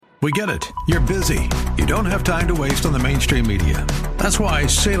We get it. You're busy. You don't have time to waste on the mainstream media. That's why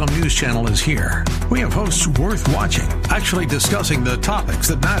Salem News Channel is here. We have hosts worth watching, actually discussing the topics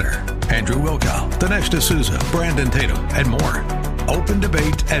that matter. Andrew Wilkow, Dinesh D'Souza, Brandon Tatum, and more. Open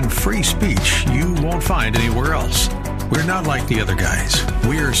debate and free speech you won't find anywhere else. We're not like the other guys.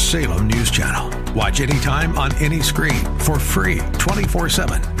 We're Salem News Channel. Watch anytime on any screen for free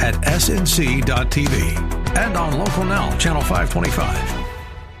 24/7 at snc.tv and on Local Now, Channel 525.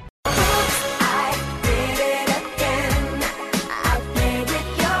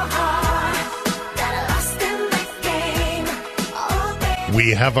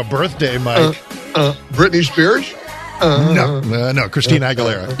 We have a birthday, Mike. Britney Spears? No, Christina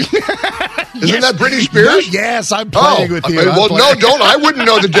Aguilera. Isn't that Britney Spears? Yes, I'm playing with you. Well, no, don't. I wouldn't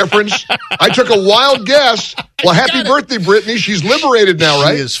know the difference. I took a wild guess. Well, happy birthday, Britney. She's liberated now,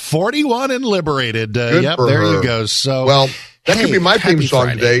 right? She is 41 and liberated. Yep, for there her. You go. So, well, that could be my theme song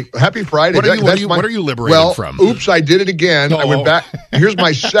Friday. today. Happy Friday. What are you liberated from? Oops, I did it again. Oh. I went back. Here's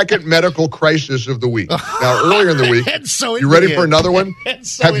my second medical crisis of the week. Now, earlier in the week, you ready for another one?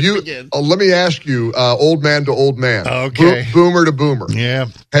 Let me ask you, old man to old man, okay, boomer to boomer. Yeah.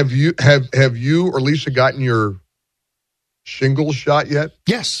 Have you or Lisa gotten your shingles shot yet?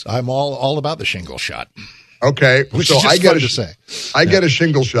 Yes, I'm all about the shingle shot. Okay, which so is just fun to say. I get a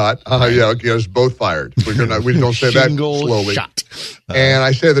shingle shot. Yeah, it's both fired. We don't say that slowly. Shot. And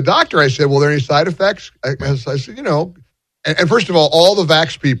I say to the doctor, I said, well, are there any side effects? I said, and first of all the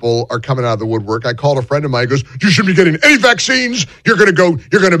vax people are coming out of the woodwork. I called a friend of mine. He goes, you shouldn't be getting any vaccines. You're going to die.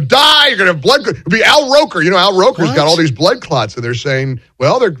 You're going to have blood. It'll be Al Roker. Al Roker's got all these blood clots. And they're saying,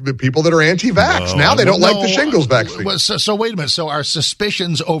 well, they're people that are anti-vax. Now they don't like the shingles vaccine. So wait a minute. So our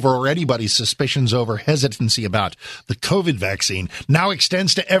suspicions or anybody's suspicions over hesitancy about the COVID vaccine now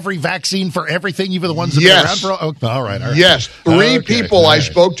extends to every vaccine for everything, even the ones that have been around for? Oh, all right. Yes. Three people I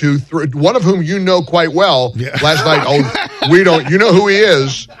spoke to, one of whom you know quite well last night. We don't. You know who he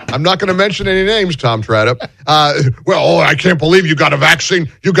is. I'm not going to mention any names, Tom Tradup. I can't believe you got a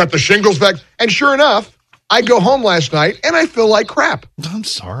vaccine. You got the shingles vaccine. And sure enough, I go home last night, and I feel like crap. I'm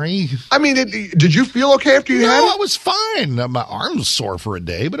sorry. I mean, did you feel okay after you had it? No, I was fine. My arm was sore for a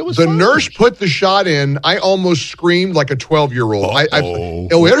day, but it was fine. The nurse put the shot in. I almost screamed like a 12-year-old.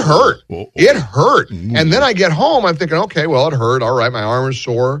 It hurt. It hurt. And then I get home, I'm thinking, okay, well, it hurt. All right, my arm is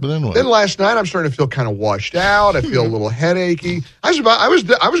sore. But then what? Then last night, I'm starting to feel kind of washed out. I feel a little headachy. I was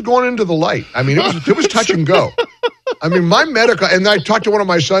going into the light. I mean, it was touch and go. I mean, my medical, and I talked to one of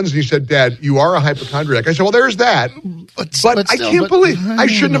my sons, and he said, Dad, you are a hypochondriac. I said, well, there's that. But I can't believe I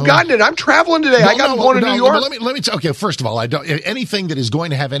shouldn't have gotten it. I'm traveling today. I got going to New York. Let me okay, first of all, I don't anything that is going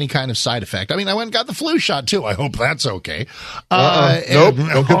to have any kind of side effect. I mean, I went and got the flu shot too. I hope that's okay. Nope,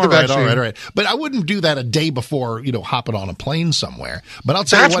 don't get the vaccine. All right. But I wouldn't do that a day before, hopping on a plane somewhere. But I'll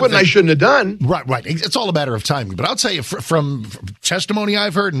tell you what I shouldn't have done. Right. It's all a matter of timing. But I'll tell you from testimony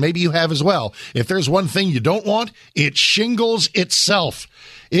I've heard, and maybe you have as well, if there's one thing you don't want, it's shingles itself.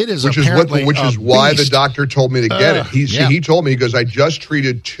 It is which is why the doctor told me to get it. He told me, he goes, I just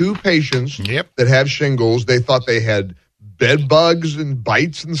treated 2 patients that have shingles. They thought they had bed bugs and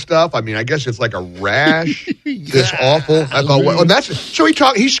bites and stuff. I mean, I guess it's like a rash. This awful. I thought, well, and that's so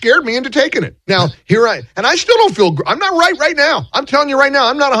he scared me into taking it. Now and I still don't feel. I'm not right now. I'm telling you right now,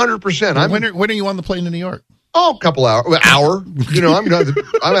 I'm not 100%. When are you on the plane to New York? Oh, a couple hours. Hour.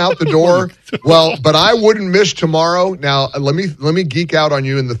 I'm out the door. Well, but I wouldn't miss tomorrow. Now, let me geek out on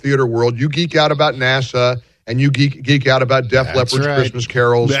you in the theater world. You geek out about NASA, and you geek out about Def Leppard's Christmas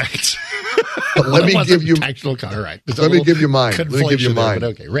carols. But let me give you Let me give you mine.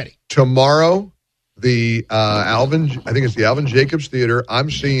 Okay, ready. Tomorrow, the I think it's the Alvin Jacobs Theater.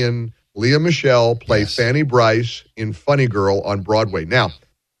 I'm seeing Lea Michele play Fanny Brice in Funny Girl on Broadway. Now,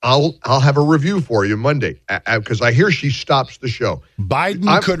 I'll have a review for you Monday because I hear she stops the show.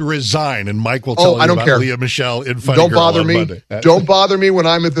 Biden could resign, and Mike will tell you about Lea Michele in Funny Girl on Monday. Don't bother me when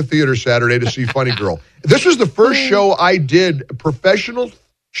I'm at the theater Saturday to see Funny Girl. This was the first show I did, professional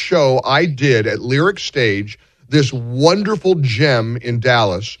show I did at Lyric Stage, this wonderful gem in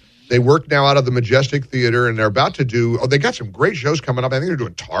Dallas. They work now out of the Majestic Theater, and they're about to do, they got some great shows coming up. I think they're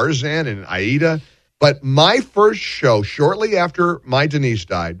doing Tarzan and Aida. But my first show, shortly after my Denise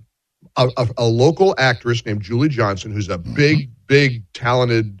died, a local actress named Julie Johnson, who's a big,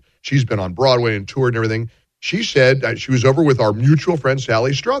 talented, she's been on Broadway and toured and everything. She said, she was over with our mutual friend,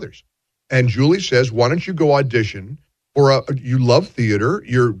 Sally Struthers. And Julie says, why don't you go audition for you love theater,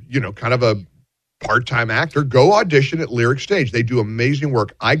 you're, kind of a part-time actor, go audition at Lyric Stage. They do amazing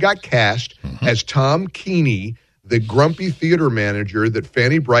work. I got cast as Tom Keeney, the grumpy theater manager that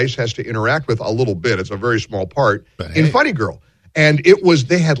Fanny Brice has to interact with a little bit. It's a very small part in Funny Girl. And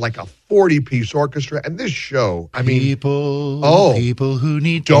they had like a 40-piece orchestra. And this show, I mean. People who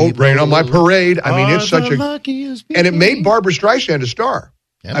need Don't rain on my parade. I mean, it's such a. Luckiest people. And it made Barbra Streisand a star.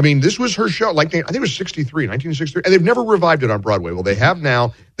 Yep. I mean, this was her show. Like, I think it was 1963. And they've never revived it on Broadway. Well, they have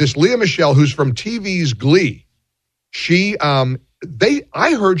now. This Lea Michele, who's from TV's Glee. She, I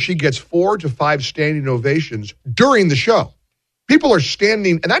heard she gets 4 to 5 standing ovations during the show. People are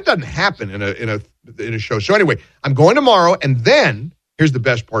standing, and that doesn't happen in a show. So anyway, I'm going tomorrow, and then here's the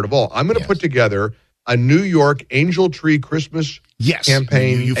best part of all. I'm going to put together a New York Angel Tree Christmas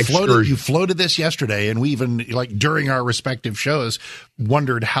campaign excursion. You floated this yesterday, and we even, like, during our respective shows,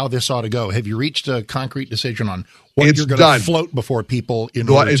 wondered how this ought to go. Have you reached a concrete decision on what you're going to float before people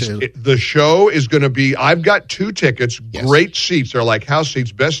the show is going to be, I've got 2 tickets, great seats. They're like house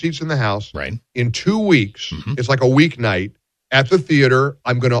seats, best seats in the house. Right. In 2 weeks, it's like a weeknight at the theater.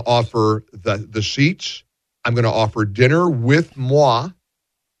 I'm going to offer the seats. I'm going to offer dinner with moi.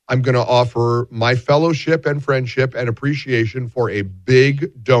 I'm going to offer my fellowship and friendship and appreciation for a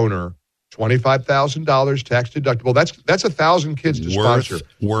big donor, $25,000 tax deductible. That's 1,000 kids to sponsor.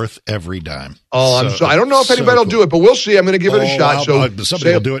 Worth every dime. Oh, I don't know if anybody will do it, but we'll see. I'm going to give it a shot.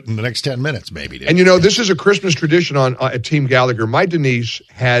 Somebody will do it in the next 10 minutes, maybe. And this is a Christmas tradition at Team Gallagher. My Denise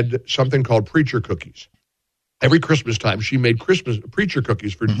had something called preacher cookies. Every Christmas time, she made preacher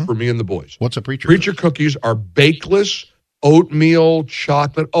cookies for me and the boys. What's a preacher? Preacher cookies are bakeless, oatmeal,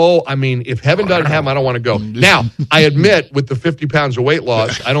 chocolate. Oh, I mean, if heaven doesn't have them, I don't want to go. Now, I admit, with the 50 pounds of weight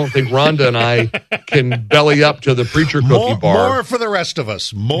loss, I don't think Rhonda and I can belly up to the preacher cookie bar. More for the rest of us.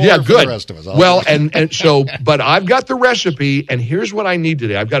 For good. The rest of us. Well, and so, but I've got the recipe, and here's what I need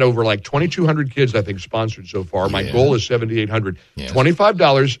today. I've got over like 2,200 kids, I think, sponsored so far. My goal is 7,800.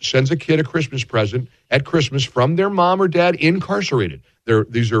 $25 sends a kid a Christmas present at Christmas from their mom or dad incarcerated.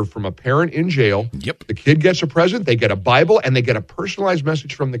 These are from a parent in jail. Yep. The kid gets a present, they get a Bible, and they get a personalized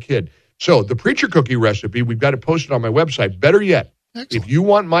message from the kid. So the preacher cookie recipe, we've got it posted on my website. Better yet, if you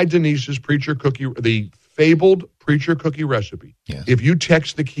want my Denise's preacher cookie, the fabled preacher cookie recipe, if you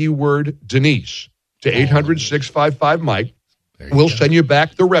text the keyword Denise to 800-655-MIKE, we'll send you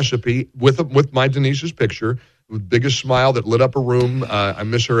back the recipe with my Denise's picture, the biggest smile that lit up a room. I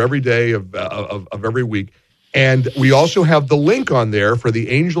miss her every day of every week. And we also have the link on there for the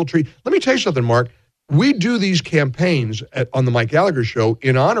Angel Tree. Let me tell you something, Mark. We do these campaigns on the Mike Gallagher Show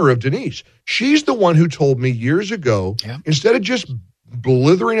in honor of Denise. She's the one who told me years ago, instead of just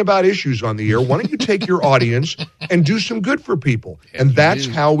blithering about issues on the air, why don't you take your audience and do some good for people? And that's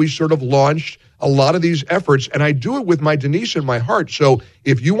how we sort of launched a lot of these efforts. And I do it with my Denise in my heart. So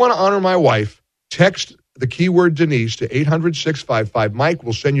if you want to honor my wife, text the keyword Denise to 800-655-MIKE.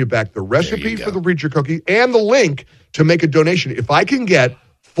 We'll send you back the recipe for the preacher cookie and the link to make a donation. If I can get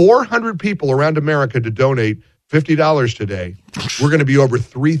 400 people around America to donate $50 today, we're going to be over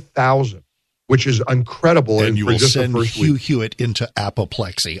 3,000, which is incredible. And you will send Hugh Hewitt into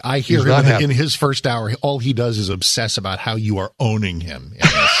apoplexy. I hear him in his first hour. All he does is obsess about how you are owning him.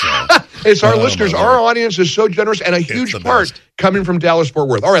 It's our listeners. Our audience is so generous, and a huge part coming from Dallas-Fort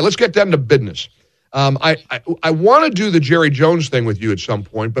Worth. All right, let's get down to business. I want to do the Jerry Jones thing with you at some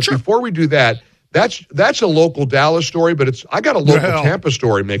point, but before we do that, that's a local Dallas story, but I got a local Tampa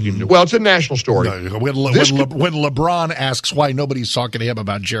story making news. Well, it's a national story. No, when LeBron asks why nobody's talking to him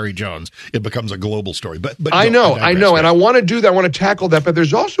about Jerry Jones, it becomes a global story. But I know, and I want to do that. I want to tackle that, but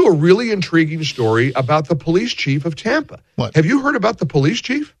there's also a really intriguing story about the police chief of Tampa. What? Have you heard about the police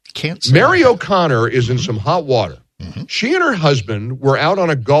chief? Can't say Mary O'Connor is in some hot water. She and her husband were out on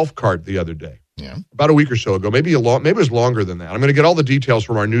a golf cart the other day. About a week or so ago, maybe it was longer than that. I'm going to get all the details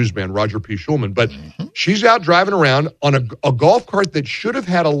from our newsman, Roger P. Schulman. But she's out driving around on a golf cart that should have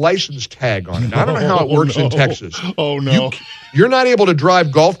had a license tag on it. I don't know how it works in Texas. Oh, no. You're not able to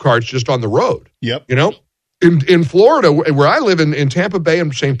drive golf carts just on the road. Yep. You know, in Florida, where I live in Tampa Bay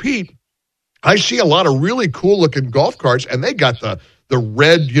and St. Pete, I see a lot of really cool-looking golf carts, and they got the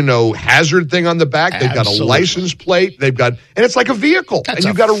red, hazard thing on the back. They've got a license plate. And it's like a vehicle. That's and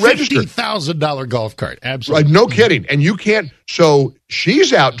you've got to register. $50,000 golf cart. Absolutely. No kidding. And you can't. So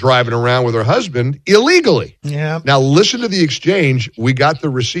she's out driving around with her husband illegally. Yeah. Now listen to the exchange. We got the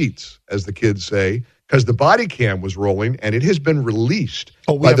receipts, as the kids say, because the body cam was rolling and it has been released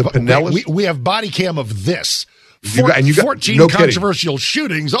by the Pinellas. We have body cam of this. You got 14 controversial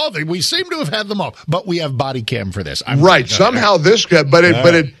shootings. We seem to have had them all, but we have body cam for this. Somehow this got, but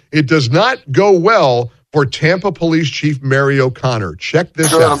it does not go well for Tampa Police Chief Mary O'Connor. Check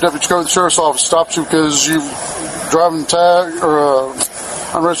this out. I'm Deputy Chief of the Sheriff's Office. Stopped you because you driving tag or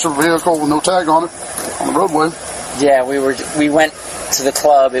unregistered vehicle with no tag on it on the roadway. Yeah, we went to the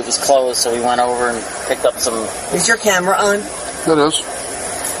club. It was closed, so we went over and picked up some. Is your camera on? It is.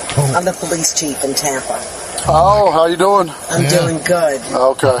 I'm the police chief in Tampa. Oh, how you doing? I'm doing good.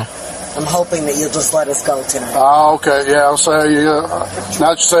 Okay. I'm hoping that you'll just let us go tonight. Oh, okay. Yeah, I'll say now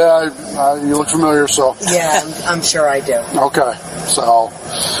that you say you look familiar, so. Yeah, I'm sure I do. Okay. So, all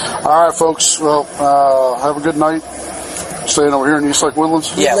right, folks. Well, have a good night. Staying over here in East Lake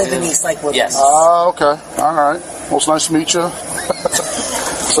Woodlands? We live in East Lake Woodlands. Yes. Okay. All right. Well, it's nice to meet you.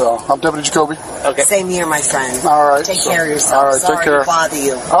 So, I'm Deputy Jacoby. Okay. Same here, my friend. All right. Take care of yourself. All right. Sorry Take care. to bother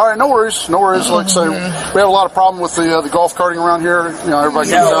you. All right. No worries. No worries. Like I say, we have a lot of problem with the golf carting around here. You know, everybody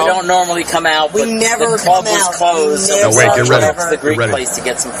comes out. We don't normally come out. We never the club come was out. closed. No, wait, get ready. It's the Greek place to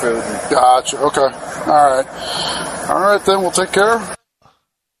get some food. Gotcha. Okay. All right. All right, then. We'll take care.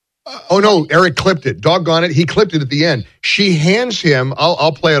 Oh, no, Eric clipped it. Doggone it. He clipped it at the end. She hands him,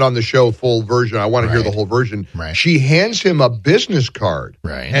 I'll play it on the show full version. I want to hear the whole version. Right. She hands him a business card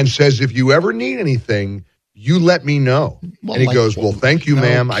and says, if you ever need anything, you let me know. Well, and he goes, well, thank you,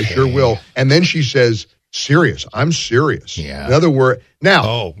 ma'am. I sure will. And then she says, serious. I'm serious. Yeah. In other words,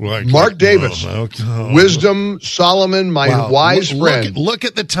 now, Mark Davis, Wisdom Solomon, my wise friend. Look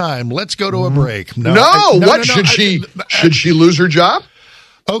at the time. Let's go to a break. Should she lose her job?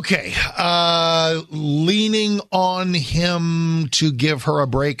 Okay, leaning on him to give her a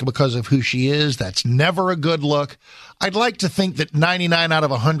break because of who she is, that's never a good look. I'd like to think that 99 out of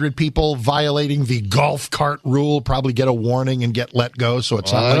 100 people violating the golf cart rule probably get a warning and get let go, so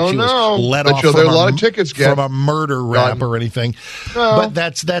it's not like she was let off there are a lot of tickets from a murder rap or anything. No. But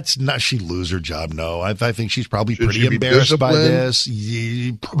that's not, she'd lose her job, no. I think she's probably pretty embarrassed by this.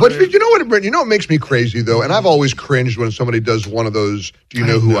 But you know what, Brent? You know what makes me crazy, though? And I've always cringed when somebody does one of those, do you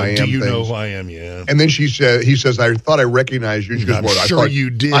know who I am Do you things. know who I am, yeah. And then he says, I thought I recognized you. She goes, I'm sure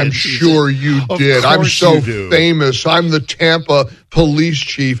you did. I'm sure you did. I'm so famous. I'm the Tampa police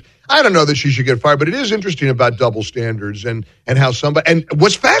chief. I don't know that she should get fired, but it is interesting about double standards and how somebody. And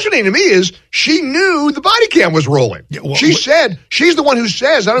what's fascinating to me is she knew the body cam was rolling. Yeah, well, said she's the one who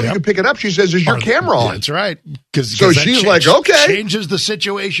says, I don't know if you can pick it up. She says, "Is your camera on?" That's right. So she's like, "Okay," changes the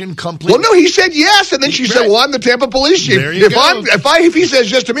situation completely. Well, no, he said yes, and then she said, "Well, I'm the Tampa police chief. There you go. If he says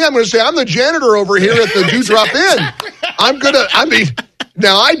yes to me, I'm going to say I'm the janitor over here at the Dewdrop Inn.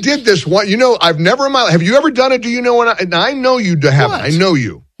 Now, I did this one. You know, I've never in my life. Have you ever done it? Do you know? And I know you haven't. I know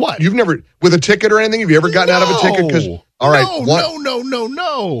you. What? You've never, with a ticket or anything? Have you ever gotten out of a ticket?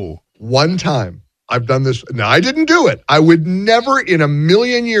 No. One time. I've done this. Now, I didn't do it. I would never in a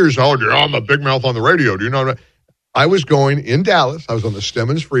million years. Oh, I'm a big mouth on the radio. Do you know? I was going in Dallas. I was on the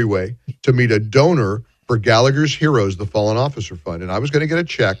Stemmons Freeway to meet a donor for Gallagher's Heroes, the Fallen Officer Fund. And I was going to get a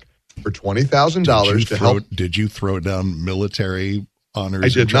check for $20,000 to help. Did you throw down military honors? I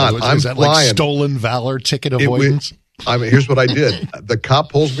did not. Is that like stolen valor ticket avoidance? Here's what I did. The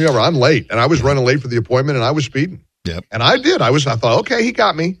cop pulls me over. I'm late, and I was running late for the appointment, and I was speeding. Yep. And I did. I thought, okay, he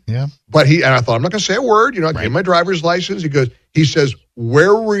got me. Yeah. But and I thought, I'm not going to say a word. You know, I gave my driver's license. He says,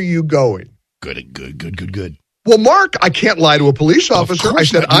 where were you going? Good. Well, Mark, I can't lie to a police officer. I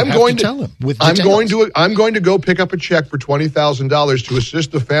said, I'm going to go pick up a check for $20,000 to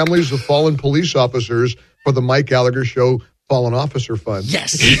assist the families of fallen police officers for the Mike Gallagher Show Fallen Officer Fund.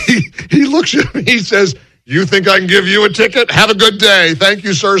 Yes. He looks at me, he says, you think I can give you a ticket? Have a good day. Thank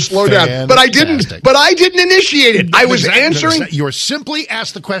you, sir. Slow down. But I didn't initiate it. I was answering. You were simply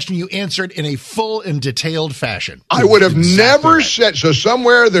asked the question. You answered in a full and detailed fashion. I would have never said. So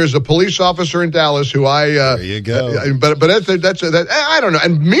somewhere there's a police officer in Dallas who there you go. But that's I don't know.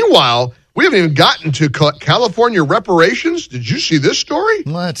 And meanwhile, we haven't even gotten to California reparations. Did you see this story?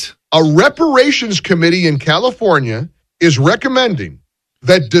 What? A reparations committee in California is recommending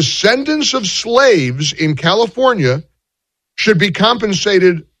that descendants of slaves in California should be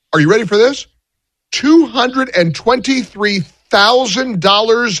compensated, are you ready for this?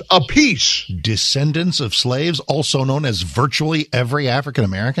 $223,000 apiece. Descendants of slaves, also known as virtually every African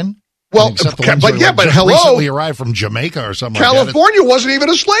American? Well, but hello. Recently arrived from Jamaica or something. California wasn't even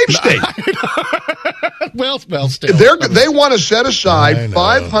a slave state. well, still. They want to set aside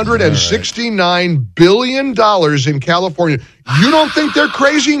 $569 billion in California. You don't think they're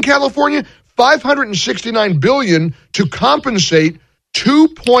crazy in California? $569 billion to compensate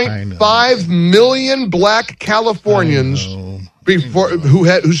 2.5 million black Californians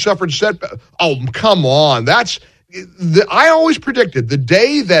who suffered setback. Oh, come on. I always predicted the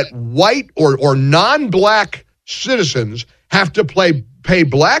day that white or non-black citizens have to pay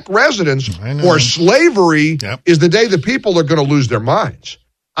black residents for slavery is the day the people are going to lose their minds.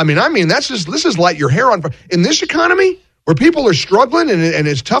 I mean, this is light your hair on fire. In this economy where people are struggling and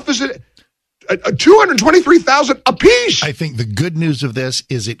as tough as it, $223,000 apiece. I think the good news of this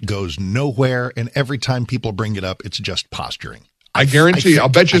is it goes nowhere, and every time people bring it up, it's just posturing. I guarantee you. I'll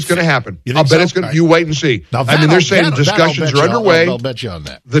bet you it's going to happen. I'll bet it's going to. You wait and see. Now, I mean, they're saying discussions are underway. I'll bet you on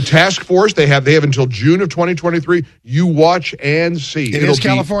that. The task force, they have until June of 2023. You watch and see. It is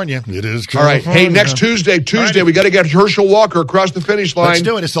California. It is California. All right. Hey, next Tuesday, we got to get Herschel Walker across the finish line. Let's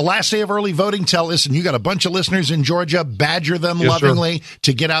do it. It's the last day of early voting. Listen, you got a bunch of listeners in Georgia. Badger them lovingly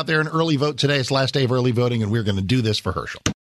to get out there and early vote today. It's the last day of early voting, and we're going to do this for Herschel.